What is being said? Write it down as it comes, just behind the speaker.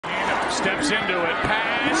Steps into it.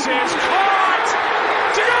 Pass is caught.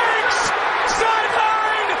 Diggs!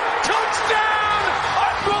 Sideline! Touchdown!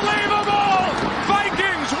 Unbelievable!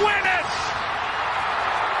 Vikings win it!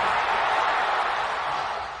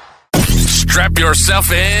 Strap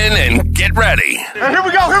yourself in and get ready. Here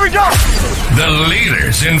we go! The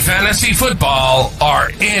leaders in fantasy football are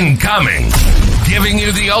incoming, giving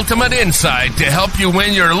you the ultimate insight to help you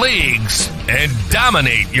win your leagues and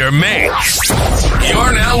dominate your mates.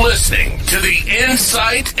 You're now listening to the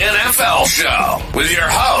Insight NFL Show with your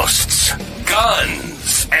hosts,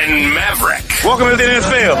 Guns and Maverick. Welcome to the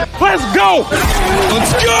NFL. Let's go!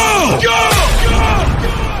 Let's go! Go!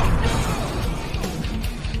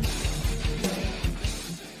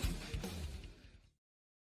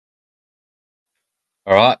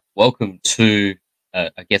 All right, welcome to,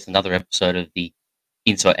 I guess, another episode of the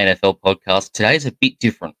Inside NFL podcast. Today's a bit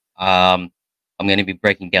different. I'm going to be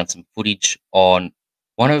breaking down some footage on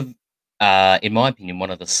one of, in my opinion, one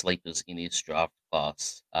of the sleepers in this draft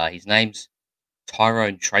class. His name's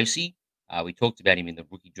Tyrone Tracy. We talked about him in the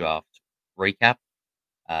rookie draft recap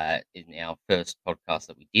in our first podcast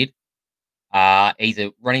that we did. He's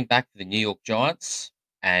a running back for the New York Giants.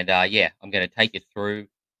 And, I'm going to take you through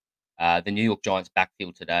the New York Giants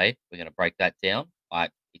backfield today. We're going to break that down.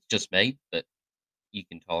 It's just me, but you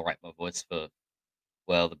can tolerate my voice for,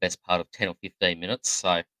 the best part of 10 or 15 minutes.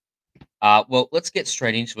 So, let's get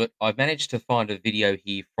straight into it. I've managed to find a video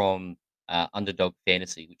here from Underdog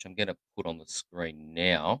Fantasy, which I'm going to put on the screen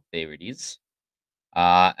now. There it is.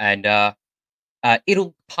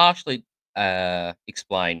 It'll partially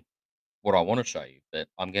explain what I want to show you, but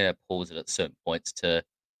I'm going to pause it at certain points to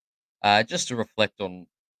just to reflect on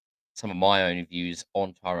some of my own views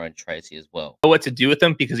on Tyrone Tracy as well. What to do with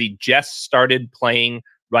him because he just started playing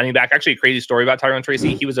running back. Actually, a crazy story about Tyrone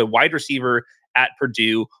Tracy. He was a wide receiver at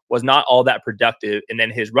Purdue, was not all that productive, and then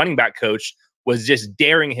his running back coach was just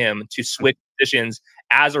daring him to switch positions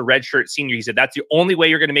as a redshirt senior. He said, that's the only way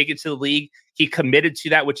you're going to make it to the league. He committed to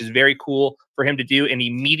that, which is very cool for him to do, and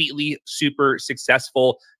immediately super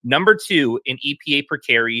successful. Number 2 in EPA per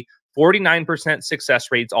carry, 49% success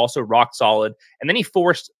rates, also rock solid. And then he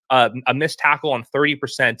forced a missed tackle on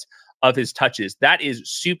 30% of his touches. That is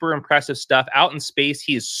super impressive stuff. Out in space,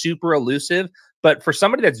 he is super elusive. But for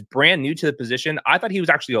somebody that's brand new to the position, I thought he was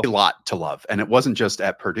actually a lot to love. And it wasn't just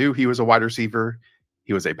at Purdue. He was a wide receiver.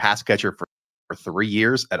 He was a pass catcher for 3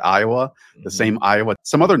 years at Iowa, the same Iowa.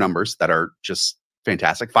 Some other numbers that are just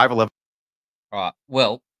fantastic. 5'11". All right.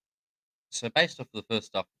 Well, so based off the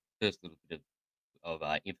first little bit of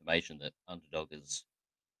information that Underdog has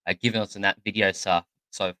given us in that video so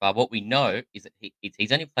far, what we know is that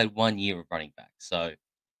he's only played 1 year of running back. So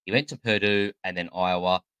he went to Purdue and then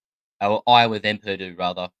Iowa, then Purdue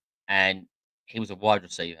rather, and he was a wide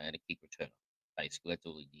receiver and a kick returner. Basically, that's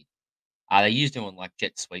all he did. They used him on like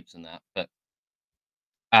jet sweeps and that, but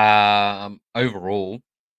overall,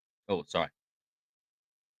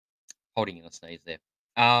 holding in a sneeze there.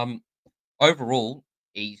 Overall,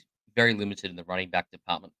 he's very limited in the running back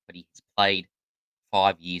department, but he's played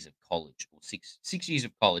 5 years of college, or six years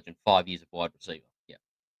of college and 5 years of wide receiver. Yeah.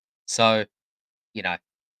 So,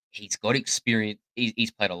 he's got experience.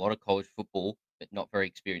 He's played a lot of college football, but not very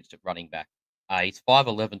experienced at running back. He's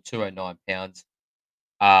 5'11", 209 pounds.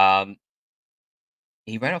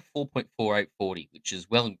 He ran a 4.4840, which is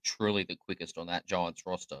well and truly the quickest on that Giants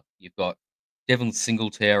roster. You've got Devin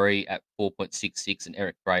Singletary at 4.66 and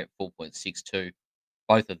Eric Gray at 4.62.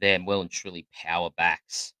 Both of them well and truly power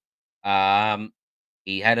backs.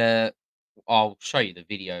 He had I'll show you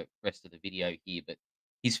the rest of the video here, but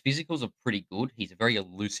his physicals are pretty good. He's a very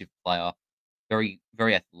elusive player, very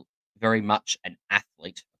much an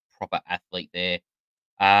athlete, a proper athlete there.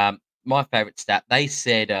 My favorite stat, they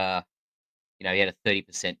said, he had a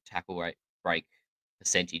 30% tackle break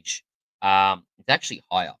percentage. It's actually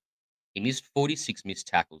higher. He missed 46 missed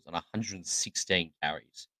tackles on 116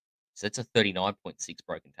 carries. So that's a 39.6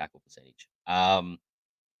 broken tackle percentage. The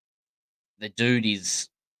dude is,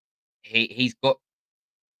 he's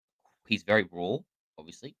very raw,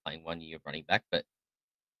 obviously, playing 1 year of running back, but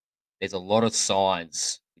there's a lot of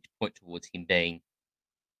signs which point towards him being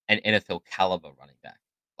an NFL caliber running back.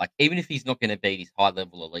 Like, even if he's not going to be his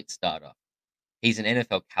high-level elite starter, he's an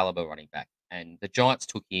NFL caliber running back. And the Giants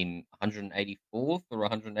took him 184th or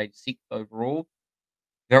 186th overall.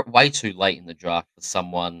 They're way too late in the draft for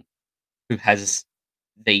someone who has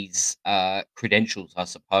these credentials, I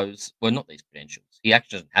suppose. Well, not these credentials. He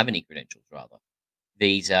actually doesn't have any credentials, rather.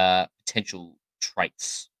 These potential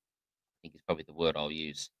traits, I think is probably the word I'll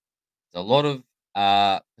use. There's a lot of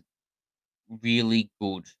really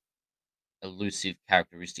good, elusive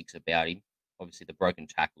characteristics about him. obviously the broken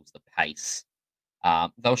tackles, the pace.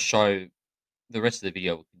 They'll show the rest of the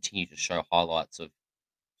video will continue to show highlights of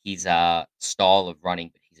his style of running,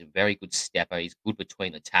 but he's a very good stepper. He's good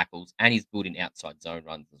between the tackles, and he's good in outside zone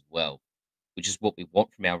runs as well, which is what we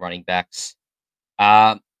want from our running backs.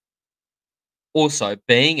 Also,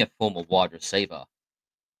 being a former wide receiver,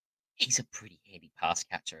 he's a pretty handy pass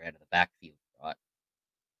catcher out of the backfield, right?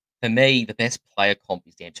 For me, the best player comp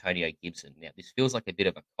is Antonio Gibson. Now, this feels like a bit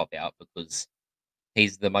of a cop-out because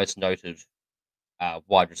he's the most noted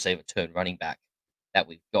wide receiver turned running back that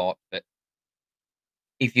we've got. But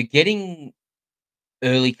if you're getting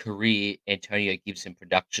early career Antonio Gibson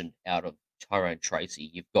production out of Tyrone Tracy,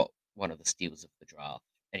 you've got one of the steals of the draft.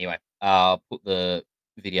 Anyway, I'll put the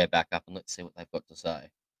video back up and let's see what they've got to say.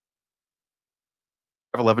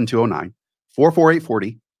 11 209, 4.48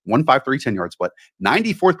 40, 1.53 10-yard split,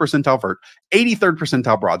 94th percentile vert, 83rd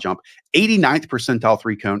percentile broad jump, 89th percentile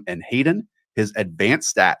three cone, and Hayden, his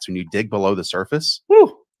advanced stats when you dig below the surface,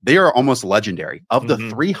 they are almost legendary. Of the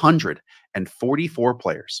 344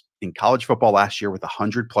 players in college football last year with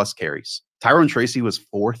 100 plus carries, Tyrone Tracy was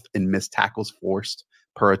 4th in missed tackles forced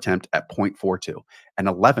per attempt at 0.42 and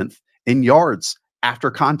 11th in yards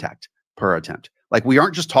after contact per attempt. Like, we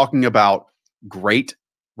aren't just talking about great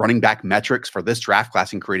running back metrics for this draft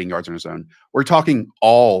class and creating yards in his own. We're talking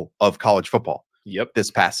all of college football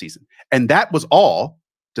this past season. And that was all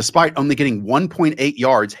despite only getting 1.8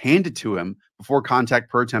 yards handed to him before contact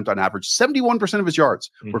per attempt on average. 71% of his yards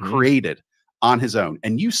were created on his own.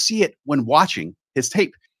 And you see it when watching his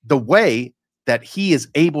tape. The way that he is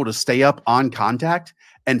able to stay up on contact,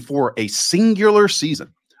 and for a singular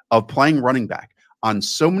season of playing running back on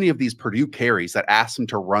so many of these Purdue carries that asked him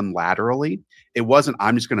to run laterally, it wasn't,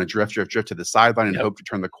 I'm just going to drift to the sideline and hope to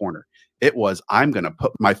turn the corner. It was, I'm going to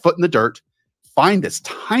put my foot in the dirt, find this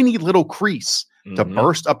tiny little crease to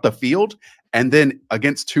burst up the field, and then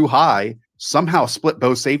against too high, somehow split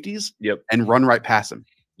both safeties and run right past him.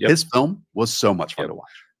 His film was so much fun to watch.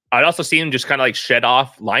 I'd also see him just kind of like shed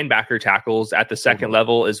off linebacker tackles at the second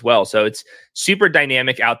level as well. So it's super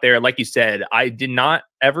dynamic out there. Like you said, I did not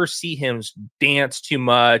ever see him dance too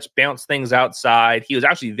much, bounce things outside. He was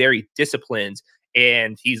actually very disciplined,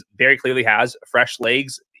 and he's very clearly has fresh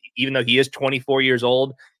legs. Even though he is 24 years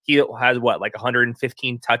old, he has like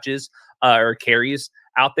 115 touches or carries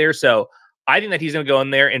out there. So I think that he's going to go in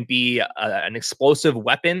there and be an explosive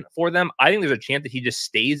weapon for them. I think there's a chance that he just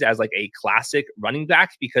stays as like a classic running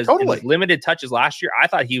back, because in his limited touches last year, I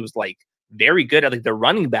thought he was like very good at like the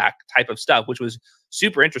running back type of stuff, which was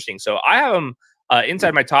super interesting. So I have him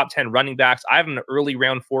inside my top 10 running backs. I have him in an early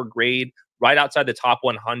round 4 grade, right outside the top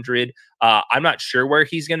 100. I'm not sure where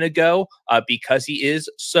he's going to go because he is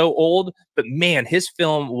so old, but man, his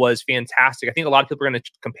film was fantastic. I think a lot of people are going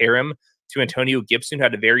to compare him to Antonio Gibson, who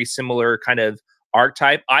had a very similar kind of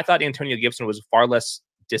archetype. I thought Antonio Gibson was far less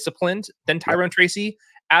disciplined than Tyrone Tracy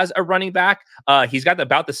as a running back. He's got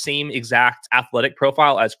about the same exact athletic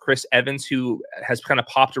profile as Chris Evans, who has kind of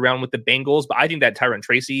popped around with the Bengals. But I think that Tyrone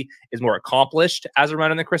Tracy is more accomplished as a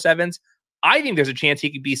runner than Chris Evans. I think there's a chance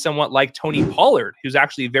he could be somewhat like Tony Pollard, who's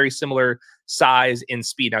actually very similar size and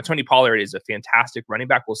speed. Now, Tony Pollard is a fantastic running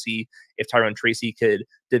back. We'll see if Tyrone Tracy could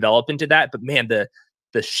develop into that. But man, the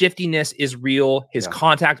shiftiness is real. His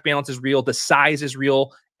contact balance is real. The size is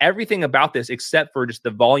real. Everything about this, except for just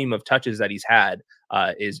the volume of touches that he's had,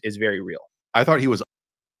 is very real. I thought he was.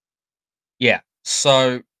 Yeah.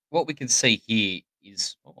 So what we can see here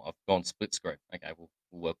is, I've gone split screen. Okay, we'll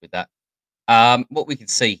work with that. What we can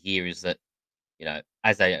see here is that,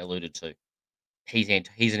 as I alluded to, he's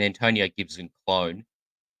an Antonio Gibson clone,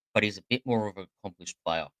 but he's a bit more of an accomplished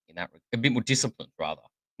player in that, a bit more disciplined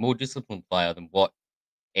player than what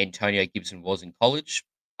Antonio Gibson was in college.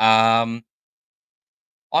 I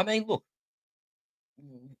mean, look,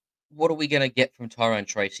 what are we going to get from Tyrone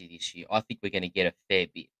Tracy this year? I think we're going to get a fair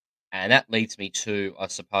bit. And that leads me to, I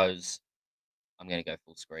suppose, I'm going to go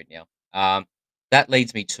full screen now. That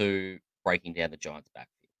leads me to breaking down the Giants'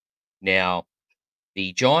 backfield. Now,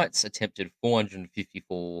 the Giants attempted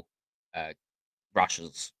 454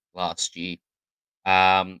 rushes last year.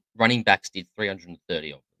 Running backs did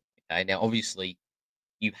 330 of them. Okay, now obviously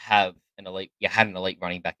you had an elite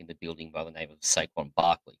running back in the building by the name of Saquon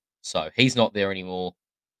Barkley. So he's not there anymore.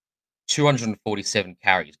 247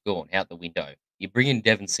 carries gone out the window. You bring in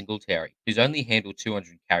Devin Singletary, who's only handled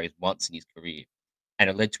 200 carries once in his career, and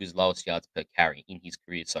it led to his lowest yards per carry in his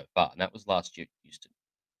career so far, and that was last year at Houston.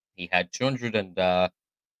 He had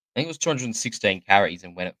 216 carries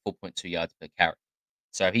and went at 4.2 yards per carry.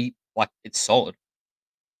 So it's solid,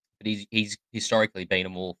 but he's historically been a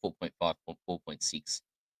more 4.5, 4.6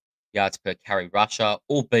 yards per carry rusher,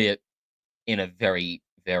 albeit in a very,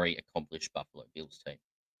 very accomplished Buffalo Bills team.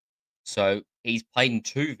 So he's played in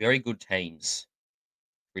two very good teams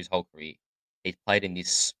for his whole career. He's played in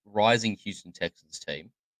this rising Houston Texans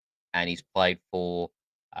team, and he's played for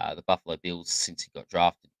the Buffalo Bills since he got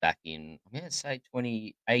drafted back in, I'm going to say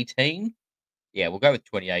 2018. Yeah, we'll go with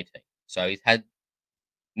 2018. So he's had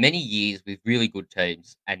many years with really good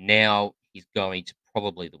teams, and now he's going to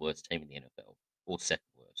probably the worst team in the NFL, or second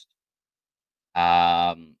worst.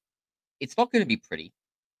 It's not going to be pretty,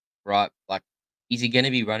 right? Like, is he going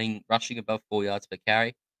to be rushing above 4 yards per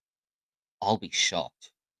carry? I'll be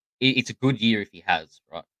shocked. It's a good year if he has,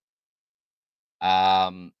 right?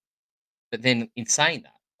 But then in saying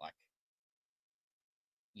that, like,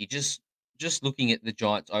 you just looking at the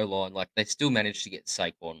Giants O line, like they still managed to get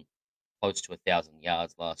Saquon close to 1,000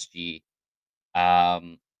 yards last year.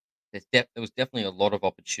 There was definitely a lot of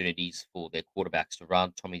opportunities for their quarterbacks to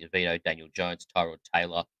run. Tommy DeVito, Daniel Jones, Tyrod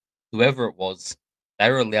Taylor, whoever it was, they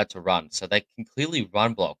were allowed to run. So they can clearly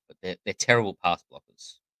run block, but they're terrible pass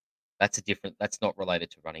blockers. That's not related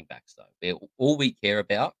to running backs though. All we care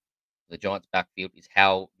about the Giants backfield is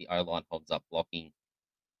how the O line holds up blocking.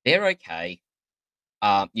 They're okay.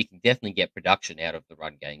 You can definitely get production out of the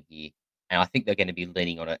run game here. And I think they're going to be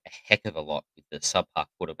leaning on a heck of a lot with the subpar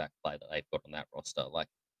quarterback play that they've got on that roster. Like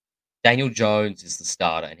Daniel Jones is the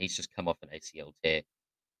starter, and he's just come off an ACL tear.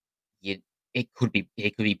 He could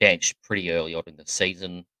be benched pretty early on in the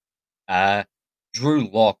season. Drew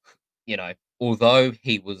Lock, although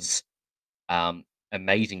he was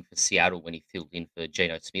amazing for Seattle when he filled in for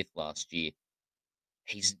Geno Smith last year,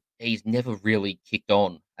 he's never really kicked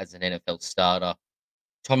on as an NFL starter.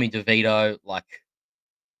 Tommy DeVito,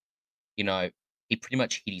 he pretty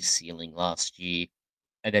much hit his ceiling last year.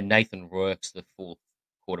 And then Nathan Rourke's the fourth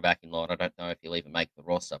quarterback in line. I don't know if he'll even make the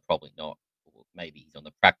roster. Probably not. Or maybe he's on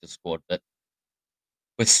the practice squad. But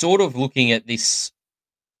we're sort of looking at this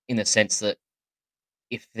in the sense that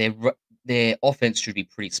if their offense should be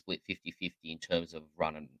pretty split 50-50 in terms of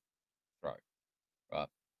run and throw. Right.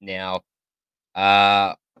 Now,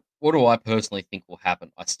 what do I personally think will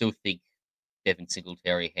happen? I still think Devin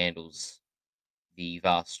Singletary handles the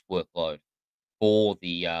vast workload for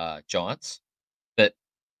the Giants, but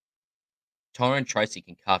Tyrone Tracy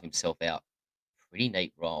can carve himself out. Pretty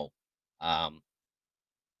neat role. I've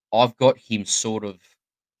got him sort of.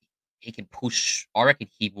 He can push. I reckon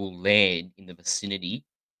he will land in the vicinity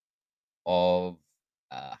of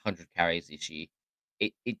 100 carries this year.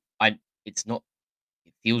 It's not.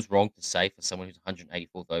 It feels wrong to say for someone who's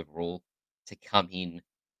 184th overall to come in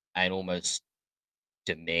and almost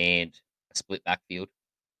demand a split backfield.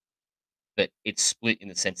 But it's split in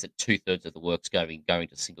the sense that 2/3 of the work's going to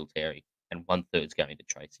Singletary and 1/3 is going to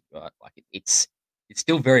Tracy, right? Like it's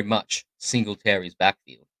still very much Singletary's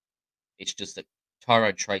backfield. It's just that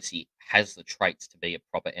Tyrone Tracy has the traits to be a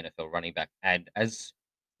proper NFL running back, and as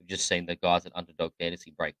we've just seen the guys at Underdog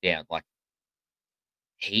Fantasy break down, like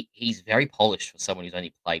he's very polished for someone who's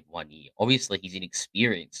only played 1 year. Obviously, he's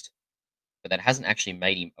inexperienced, but that hasn't actually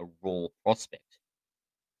made him a raw prospect.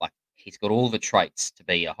 Like he's got all the traits to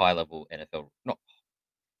be a high level NFL, not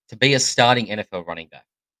to be a starting NFL running back.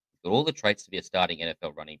 He's got all the traits to be a starting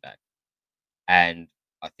NFL running back, and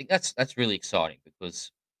I think that's really exciting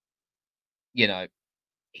because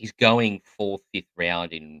he's going 4th, 5th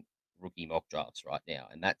round in rookie mock drafts right now,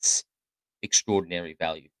 and that's extraordinary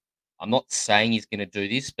value. I'm not saying he's going to do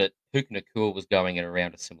this, but Puka Nacua was going at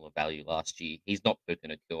around a similar value last year. He's not Puka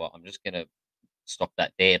Nacua. I'm just going to stop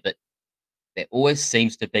that there. But there always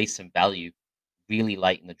seems to be some value really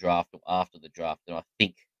late in the draft or after the draft. And I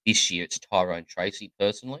think this year it's Tyrone Tracy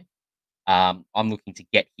personally. I'm looking to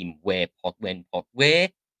get him where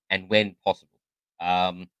and when possible.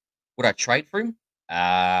 Would I trade for him?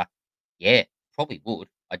 Yeah, probably would.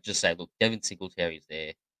 I'd just say, look, Devin Singletary's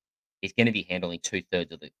there. He's going to be handling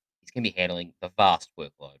 2/3 of the. He's going to be handling the vast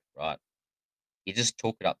workload, right? You just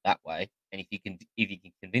talk it up that way, and if you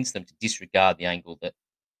can convince them to disregard the angle that,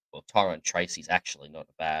 well, Tyrone Tracy's actually not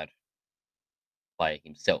a bad player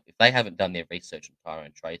himself. If they haven't done their research on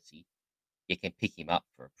Tyrone Tracy, you can pick him up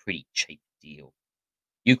for a pretty cheap deal.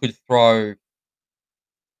 You could throw,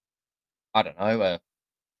 I don't know, a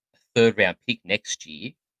 3rd round pick next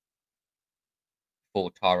year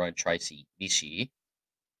for Tyrone Tracy this year,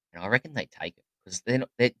 and I reckon they take it because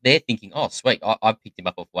they're thinking, oh sweet, I picked him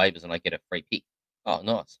up off waivers and I get a free pick. Oh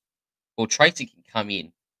nice. Well, Tracy can come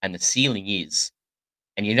in and the ceiling is,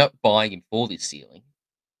 and you're not buying him for this ceiling.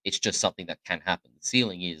 It's just something that can happen. The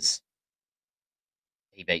ceiling is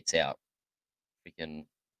he beats out freaking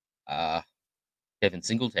Devin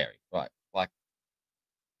Singletary, right? Like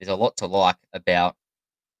there's a lot to like about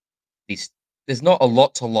this there's not a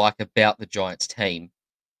lot to like about the Giants team,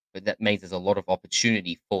 but that means there's a lot of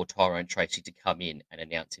opportunity for Tyrone Tracy to come in and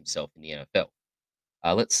announce himself in the NFL.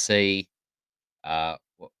 Let's see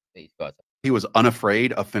what these guys are. He was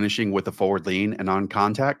unafraid of finishing with a forward lean and on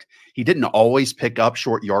contact. He didn't always pick up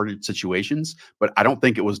short yardage situations, but I don't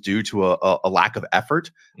think it was due to a lack of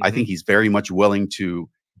effort. I think he's very much willing to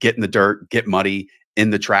get in the dirt, get muddy,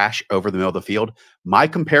 in the trash over the middle of the field. My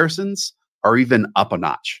comparisons are even up a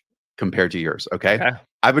notch compared to yours. Okay.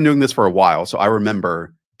 I've been doing this for a while. So I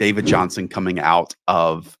remember David Johnson coming out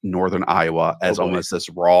of Northern Iowa as almost this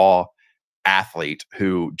raw athlete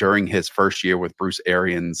who, during his first year with Bruce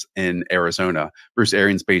Arians in Arizona, Bruce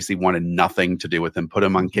Arians basically wanted nothing to do with him, put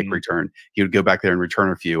him on kick return. He would go back there and return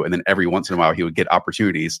a few. And then every once in a while he would get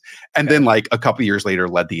opportunities. And then like a couple years later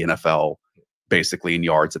led the NFL basically in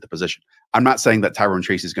yards at the position. I'm not saying that Tyrone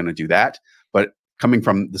Tracy is going to do that, but coming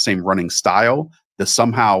from the same running style, the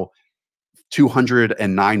somehow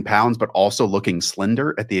 209 pounds, but also looking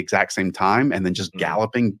slender at the exact same time, and then just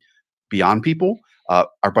galloping beyond people.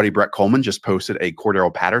 Our buddy Brett Coleman just posted a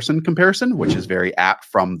Cordero Patterson comparison, which is very apt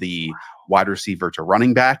from the wide receiver to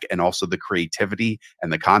running back, and also the creativity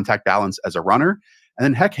and the contact balance as a runner. And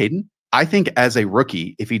then heck, Hayden, I think as a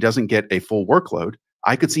rookie, if he doesn't get a full workload,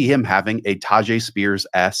 I could see him having a Tajay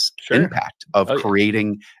Spears-esque impact of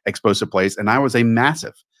creating explosive plays. And I was a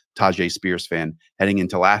massive Tajay Spears fan heading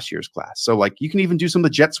into last year's class. So like you can even do some of the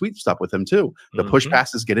jet sweep stuff with him too. The push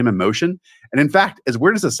passes get him in motion. And in fact, as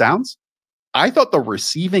weird as it sounds, I thought the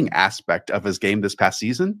receiving aspect of his game this past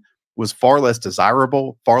season was far less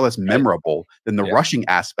desirable, far less memorable than the rushing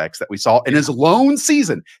aspects that we saw in his lone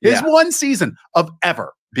season, his one season of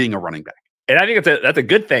ever being a running back. And I think that's a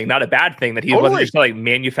good thing, not a bad thing, that he wasn't just like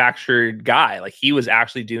manufactured guy. Like he was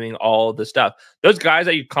actually doing all the stuff. Those guys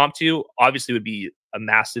that you comp to obviously would be a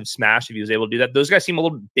massive smash if he was able to do that. Those guys seem a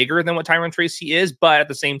little bigger than what Tyrone Tracy is, but at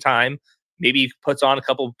the same time, maybe he puts on a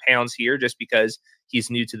couple of pounds here just because he's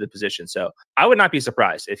new to the position. So I would not be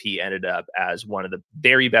surprised if he ended up as one of the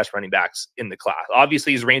very best running backs in the class.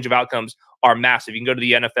 Obviously, his range of outcomes are massive. You can go to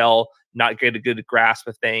the NFL, not get a good grasp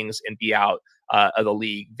of things, and be out of the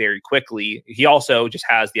league very quickly. He also just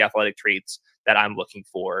has the athletic traits that I'm looking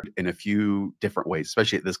for in a few different ways,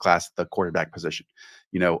 especially at this class, the quarterback position.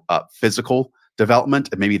 You know, physical development,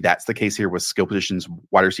 and maybe that's the case here with skill positions,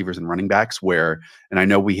 wide receivers and running backs, where, and I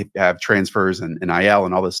know we have transfers and NIL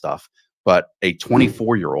and all this stuff, but a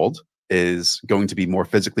 24-year-old is going to be more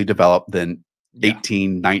physically developed than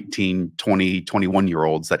 18, 19, 20,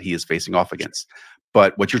 21-year-olds that he is facing off against.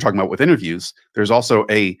 But what you're talking about with interviews, there's also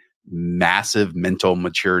a massive mental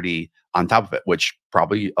maturity on top of it, which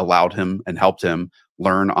probably allowed him and helped him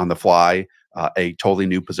learn on the fly a totally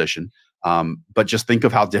new position. But just think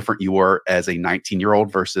of how different you were as a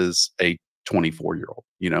 19-year-old versus a 24-year-old,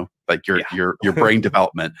 you know, like your brain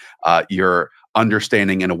development, your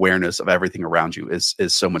understanding and awareness of everything around you is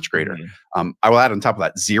so much greater. I will add on top of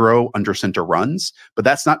that 0 under center runs, but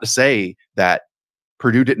that's not to say that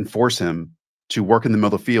Purdue didn't force him to work in the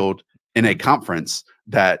middle of the field in a conference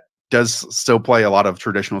that does still play a lot of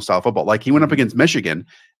traditional style football. Like he went up against Michigan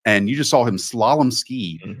and you just saw him slalom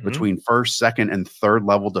ski between first, second, and third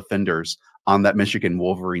level defenders on that Michigan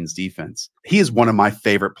Wolverines defense. He is one of my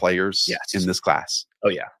favorite players in this class. Oh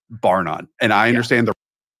yeah. Bar none. And I understand the.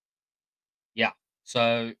 Yeah.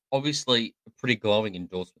 So obviously a pretty glowing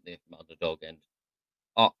endorsement there from Underdog. And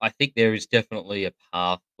I think there is definitely a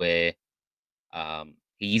path where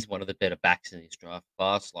he is one of the better backs in this draft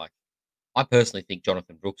class. Like, I personally think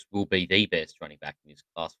Jonathan Brooks will be the best running back in this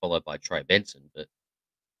class, followed by Trey Benson. But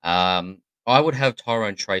I would have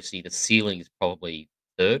Tyrone Tracy. The ceiling is probably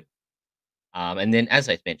third. And then, as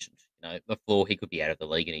I mentioned, you know, the floor, he could be out of the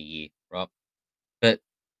league in a year, right? But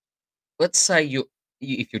let's say you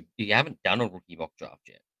haven't done a rookie mock draft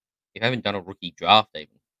yet. You haven't done a rookie draft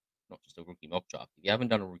even, not just a rookie mock draft. If you haven't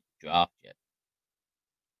done a rookie draft yet,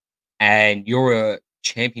 and you're a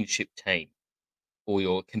championship team, or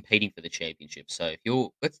you're competing for the championship. So if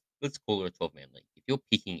you're, let's call it a 12-man league. If you're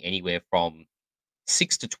picking anywhere from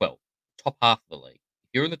 6 to 12, top half of the league. If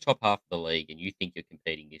you're in the top half of the league and you think you're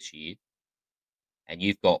competing this year, and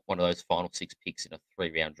you've got one of those final 6 picks in a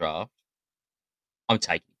 3-round draft, I'm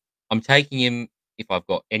taking him. If I've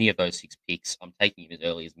got any of those 6 picks, I'm taking him as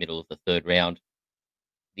early as middle of the 3rd round.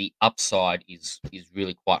 The upside is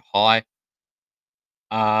really quite high.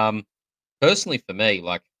 Personally for me,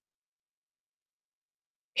 like,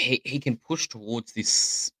 he can push towards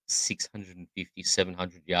this 650,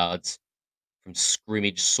 700 yards from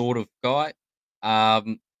scrimmage sort of guy.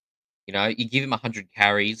 You know, you give him 100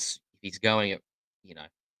 carries, if he's going at, you know,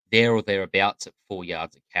 there or thereabouts at 4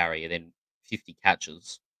 yards a carry, and then 50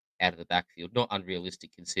 catches, out of the backfield. Not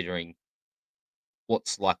unrealistic considering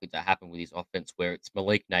what's likely to happen with his offense, where it's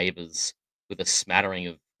Malik Neighbors with a smattering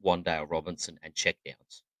of Wan'Dale Robinson and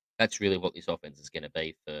checkdowns. That's really what this offense is going to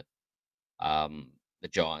be for the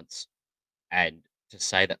Giants. And to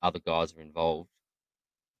say that other guys are involved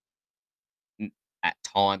at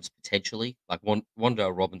times potentially, like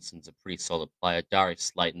Wan'Dale Robinson's a pretty solid player.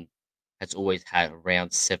 Darius Slayton has always had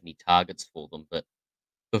around 70 targets for them, but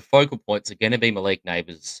the focal points are going to be Malik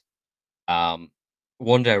Neighbors.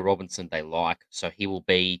 Wan'Dale Robinson they like, so he will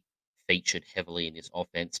be featured heavily in this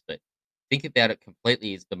offense. But think about it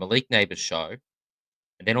completely as the Malik Neighbors show,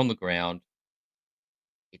 and then on the ground,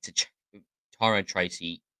 it's Tyrone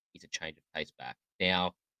Tracy is a change of pace back.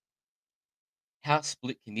 Now, how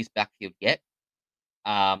split can this backfield get?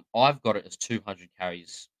 I've got it as 200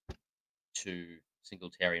 carries to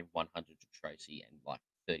Singletary and 100 to Tracy, and like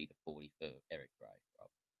 30 to 40 for Eric Gray.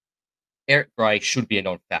 Eric Gray should be a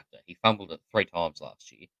non-factor. He fumbled it 3 times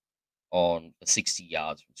last year for 60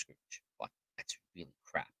 yards from scrimmage. Like, that's really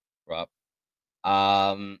crap, right?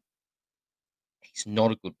 He's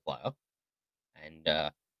not a good player, and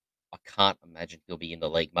I can't imagine he'll be in the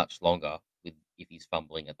league much longer if he's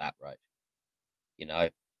fumbling at that rate. You know,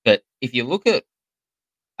 but if you look at,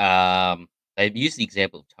 they've used the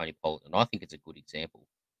example of Tony Pollard, and I think it's a good example.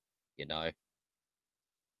 You know,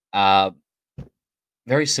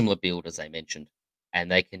 very similar build as they mentioned, and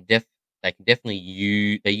they can definitely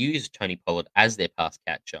use Tony Pollard as their pass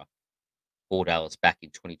catcher for Dallas back in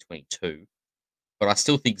 2022. But I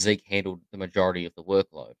still think Zeke handled the majority of the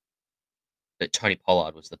workload. But Tony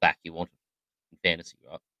Pollard was the back you wanted in fantasy,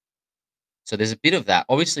 right? So there's a bit of that.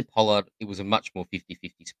 Obviously, Pollard, it was a much more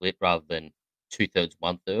 50-50 split rather than 2/3,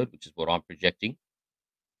 1/3, which is what I'm projecting.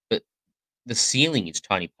 But the ceiling is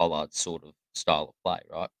Tony Pollard's sort of style of play,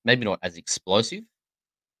 right? Maybe not as explosive,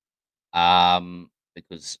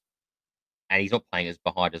 because, and he's not playing as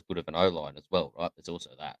behind as good of an O-line as well, right? There's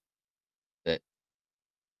also that. But,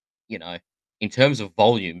 you know, in terms of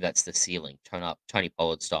volume, that's the ceiling. Tony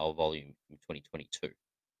Pollard style volume from 2022.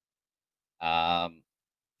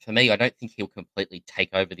 For me, I don't think he'll completely take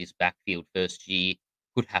over this backfield first year.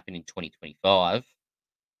 Could happen in 2025,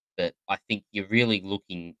 but I think you're really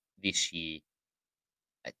looking this year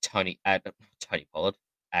at Tony Pollard,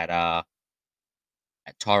 at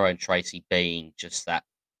Tyrone Tracy being just that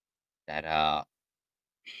trying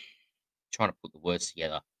to put the words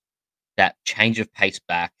together, that change of pace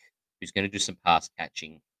back who's going to do some pass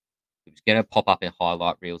catching, who's going to pop up in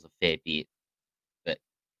highlight reels a fair bit, but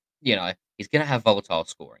you know, he's going to have volatile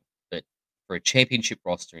scoring. But for a championship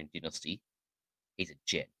roster in Dynasty, he's a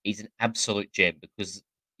gem. He's an absolute gem because,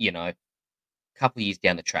 you know, a couple of years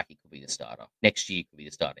down the track, he could be the starter. Next year, he could be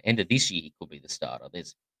the starter. End of this year, he could be the starter.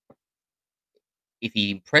 If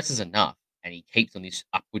he impresses enough and he keeps on this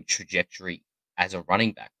upward trajectory as a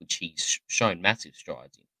running back, which he's shown massive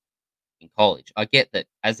strides in college, I get that,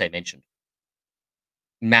 as they mentioned,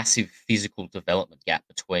 massive physical development gap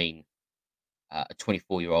between a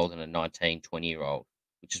 24-year-old and a 19, 20-year-old,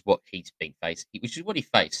 which is what he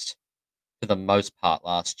faced for the most part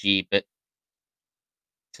last year. But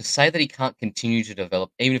to say that he can't continue to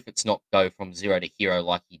develop, even if it's not go from zero to hero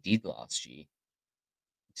like he did last year,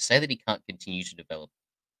 to say that he can't continue to develop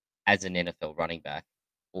as an NFL running back,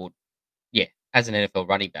 as an NFL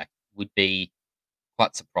running back would be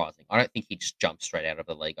quite surprising. I don't think he just jumps straight out of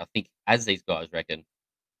the league. I think, as these guys reckon,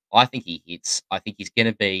 I think he hits. I think he's going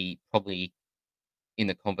to be probably in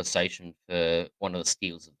the conversation for one of the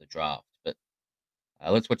steals of the draft. But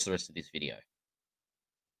let's watch the rest of this video.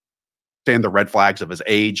 Understand the red flags of his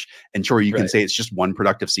age, and sure, you can say it's just one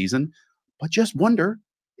productive season, but just wonder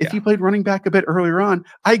if he played running back a bit earlier on.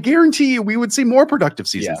 I guarantee you we would see more productive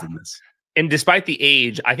seasons than this. And despite the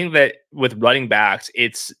age, I think that with running backs,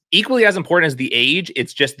 it's equally as important as the age.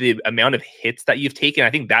 It's just the amount of hits that you've taken. I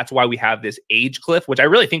think that's why we have this age cliff, which I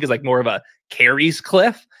really think is like more of a carries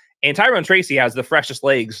cliff. And Tyrone Tracy has the freshest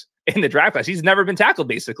legs in the draft class. He's never been tackled,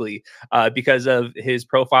 basically, because of his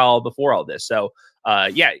profile before all this. So,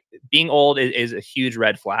 being old is a huge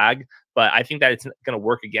red flag. But I think that it's going to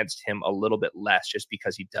work against him a little bit less just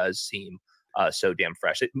because he does seem so damn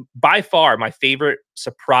fresh. By far, my favorite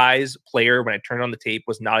surprise player when I turned on the tape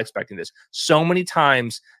was not expecting this. So many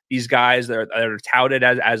times, these guys that are touted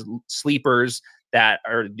as sleepers, that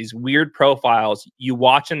are these weird profiles, you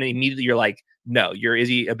watch them and immediately you're like, no, you're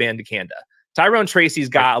Izzy Abandakanda. Tyrone Tracy's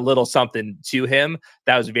got a little something to him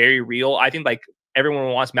that was very real. I think like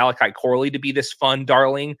everyone wants Malachi Corley to be this fun,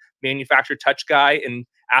 darling, manufactured touch guy and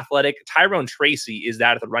athletic. Tyrone Tracy is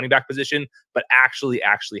that at the running back position, but actually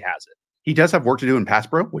has it. He does have work to do in pass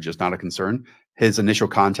pro, which is not a concern. His initial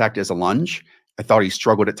contact is a lunge, I thought he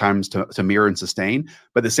struggled at times to mirror and sustain.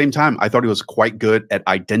 But at the same time, I thought he was quite good at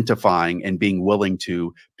identifying and being willing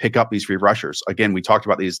to pick up these free rushers. Again, we talked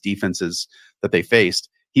about these defenses that they faced.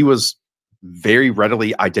 He was very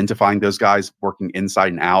readily identifying those guys, working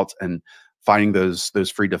inside and out, and finding those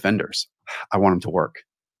free defenders. I want him to work.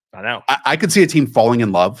 I know. I could see a team falling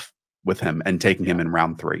in love with him and taking him in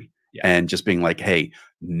round 3 and just being like, hey,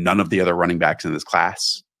 none of the other running backs in this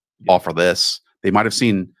class offer this. They might have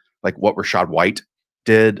seen like what Rashad White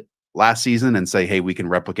did last season and say, hey, we can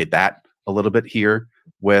replicate that a little bit here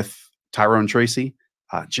with Tyrone Tracy.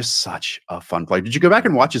 Just such a fun play. Did you go back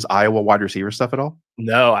and watch his Iowa wide receiver stuff at all?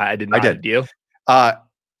 No, I did not. I did. Do you?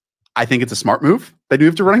 I think it's a smart move. They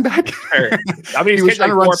moved to running back. Sure. I mean, he was trying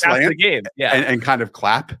to run slant the game, and kind of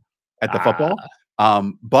clap at the football.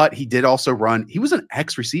 But he did also run. He was an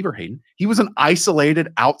X receiver, Hayden. He was an isolated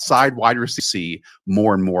outside wide receiver. See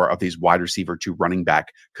more and more of these wide receiver to running back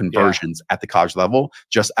conversions at the college level,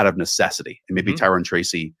 just out of necessity. And maybe Tyrone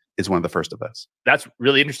Tracy is one of the first of those. That's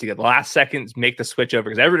really interesting. At the last seconds, make the switch over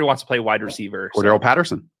because everybody wants to play wide receiver. Cordero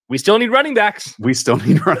Patterson. We still need running backs. We still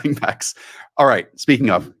need running backs. All right. Speaking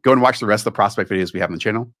of, go and watch the rest of the prospect videos we have on the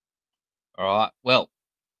channel. All right. Well,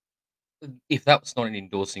 if that was not an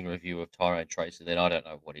endorsing review of Tyrone Tracy, then I don't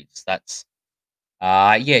know what is. That's,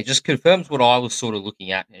 just confirms what I was sort of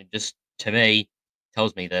looking at, and just to me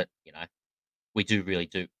tells me that we do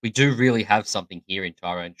really have something here in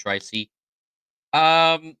Tyrone Tracy.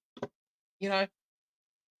 I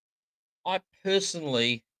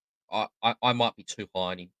personally, I might be too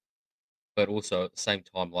high on him, but also at the same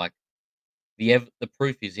time, like the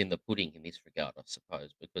proof is in the pudding in this regard, I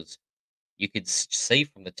suppose, because you could see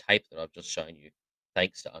from the tape that I've just shown you,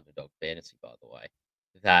 thanks to Underdog Fantasy, by the way,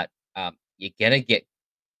 that you're gonna get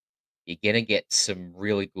some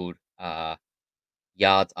really good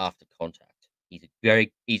yards after contact.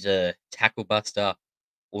 He's a tackle buster.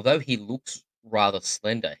 Although he looks rather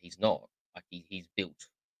slender, he's not. Like he's built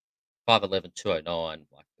 5'11", 209.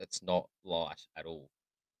 Like that's not light at all.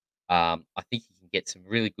 I think you can get some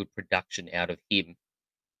really good production out of him,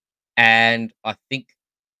 and I think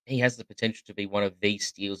he has the potential to be one of the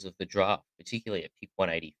steals of the draft, particularly at pick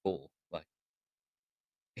 184. Like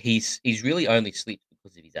he's really only slipped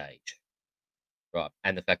because of his age, right,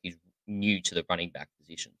 and the fact he's new to the running back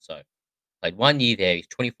position. So played 1 year there. He's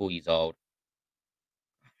 24 years old.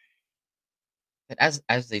 But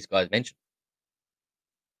as these guys mentioned,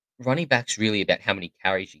 running back's really about how many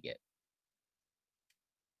carries you get.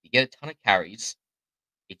 You get a ton of carries.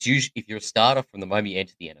 It's usually, if you're a starter from the moment you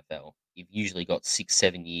enter the NFL, you've usually got 6,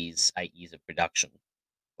 7 years, 8 years of production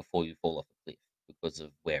before you fall off a cliff because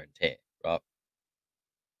of wear and tear, right?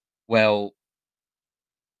 Well,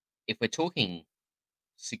 if we're talking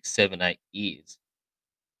 6, 7, 8 years,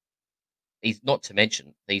 not to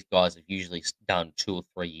mention these guys have usually done 2 or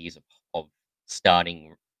 3 years of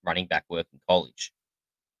starting running back work in college.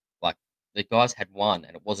 Like the guys had one,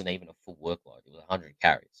 and it wasn't even a full workload. It was 100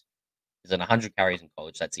 carries. It was 100 carries in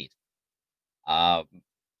college. That's it.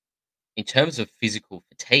 In terms of physical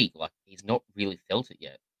fatigue, like he's not really felt it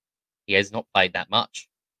yet. He has not played that much,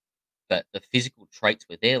 but the physical traits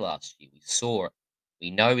were there last year. We saw it.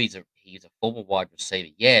 We know he's a former wide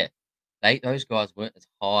receiver. Yeah, those guys weren't as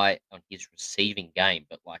high on his receiving game,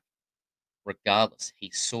 but like regardless,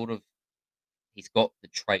 he's got the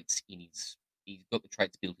traits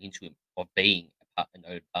built into him of being a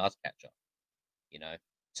noted pass catcher.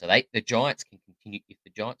 So the Giants can continue, if the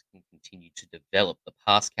Giants can continue to develop the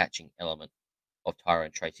pass catching element of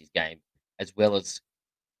Tyrone Tracy's game, as well as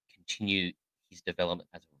continue his development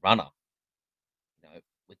as a runner.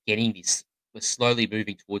 We're slowly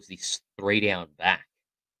moving towards this 3-down back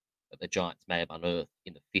that the Giants may have unearthed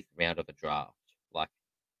in the 5th round of a draft, or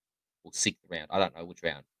 6th round. I don't know which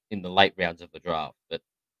round, in the late rounds of the draft, but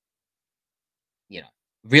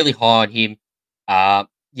really high on him.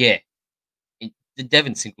 The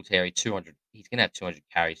Devin Singletary 200. He's going to have 200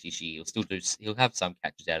 carries this year. He'll have some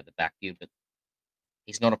catches out of the backfield, but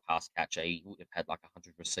he's not a pass catcher. He would have had like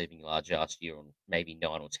 100 receiving yards last year on maybe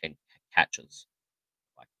 9 or 10 catches.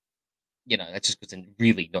 That's just because I'm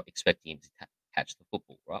really not expecting him to catch the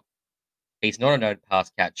football, right? He's not a noted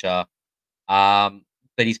pass catcher, but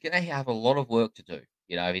he's going to have a lot of work to do.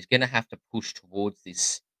 He's going to have to push towards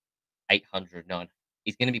this 800, 9.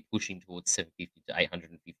 He's going to be pushing towards 750 to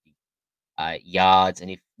 850 yards, and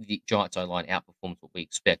if the Giants O-line outperforms what we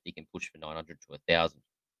expect, he can push for 900 to 1,000.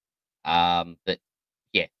 But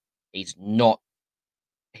yeah, he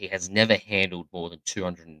has never handled more than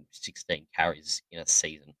 216 carries in a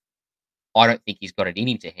season. I don't think he's got it in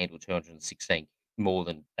him to handle 216 more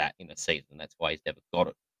than that in a season. That's why he's never got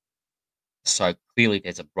it. So clearly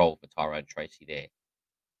there's a role for Tyrone Tracy there.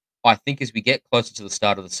 I think as we get closer to the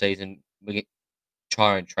start of the season,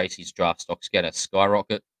 Tyrone Tracy's draft stock's going to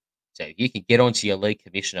skyrocket. So if you can get onto your league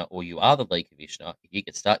commissioner, or you are the league commissioner, if you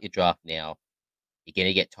can start your draft now, you're going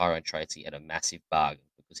to get Tyrone Tracy at a massive bargain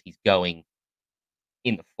because he's going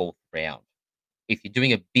in the 4th round. If you're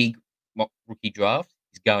doing a big rookie draft,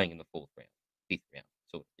 he's going in the 4th round, 5th round,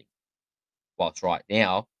 sort of thing. Whilst right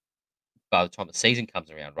now, by the time the season comes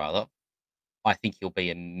around, rather, I think he'll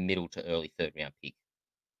be a middle to early 3rd round pick.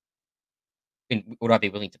 And would I be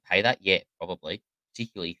willing to pay that? Yeah, probably.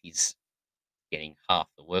 Particularly if he's getting half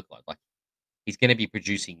the workload. Like, he's going to be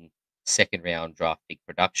producing 2nd round draft pick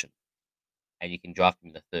production, and you can draft him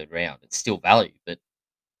in the 3rd round. It's still value, but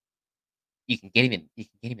you can get him in. You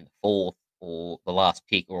can get him in the 4th or the last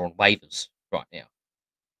pick or on waivers right now.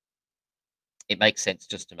 It makes sense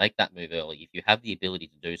just to make that move early. If you have the ability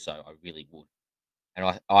to do so, I really would,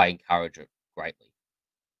 and I encourage it greatly.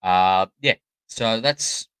 Yeah. So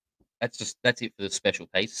that's it for the special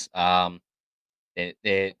piece.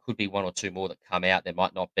 There could be 1 or 2 more that come out. There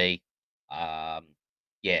might not be.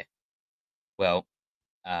 Yeah. Well,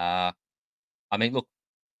 I mean, look,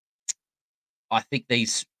 I think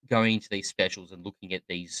going into these specials and looking at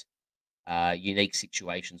these unique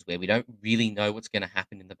situations where we don't really know what's going to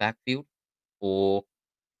happen in the backfield or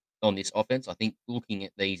on this offense, I think looking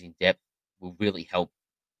at these in depth will really help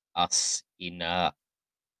us in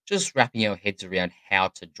just wrapping our heads around how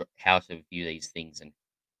to view these things, and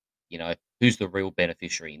who's the real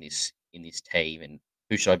beneficiary in this team, and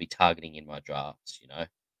who should I be targeting in my drafts.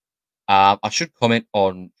 I should comment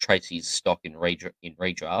on Tracy's stock in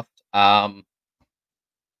redraft.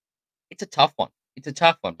 It's a tough one. It's a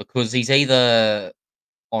tough one because he's either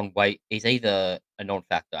he's either a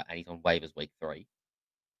non-factor and he's on waivers week 3,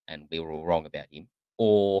 and we were all wrong about him,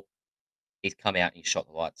 or he's come out and he's shot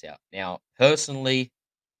the lights out. Now, personally,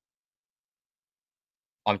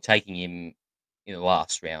 I'm taking him in the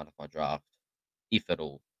last round of my draft, if at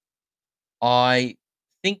all. I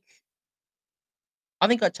think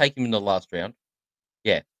I'd take him in the last round.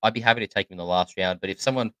 Yeah, I'd be happy to take him in the last round. But if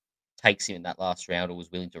someone takes him in that last round or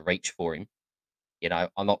was willing to reach for him,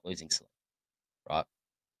 I'm not losing sleep, right?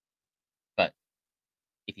 But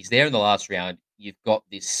if he's there in the last round, you've got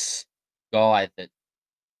this guy that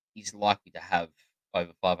is likely to have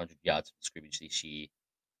over 500 yards from scrimmage this year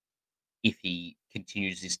if he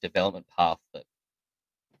continues this development path that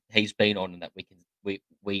he's been on and that we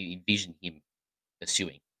envision him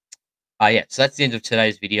pursuing. Yeah, so that's the end of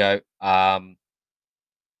today's video.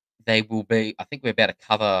 They will be, I think we're about to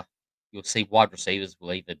cover, you'll see wide receivers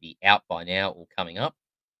will either be out by now or coming up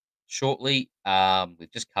shortly.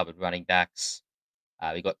 We've just covered running backs.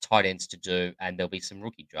 We've got tight ends to do, and there'll be some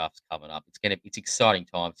rookie drafts coming up. It's exciting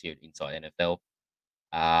times here at Inside NFL.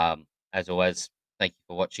 As always, thank you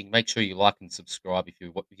for watching. Make sure you like and subscribe if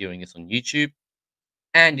you're viewing this on YouTube.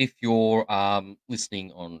 And if you're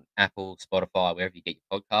listening on Apple, Spotify, wherever you get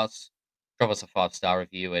your podcasts, drop us a 5-star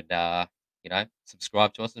review and,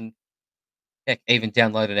 subscribe to us, and heck, even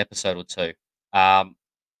download an episode or 2.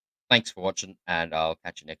 Thanks for watching, and I'll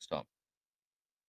catch you next time.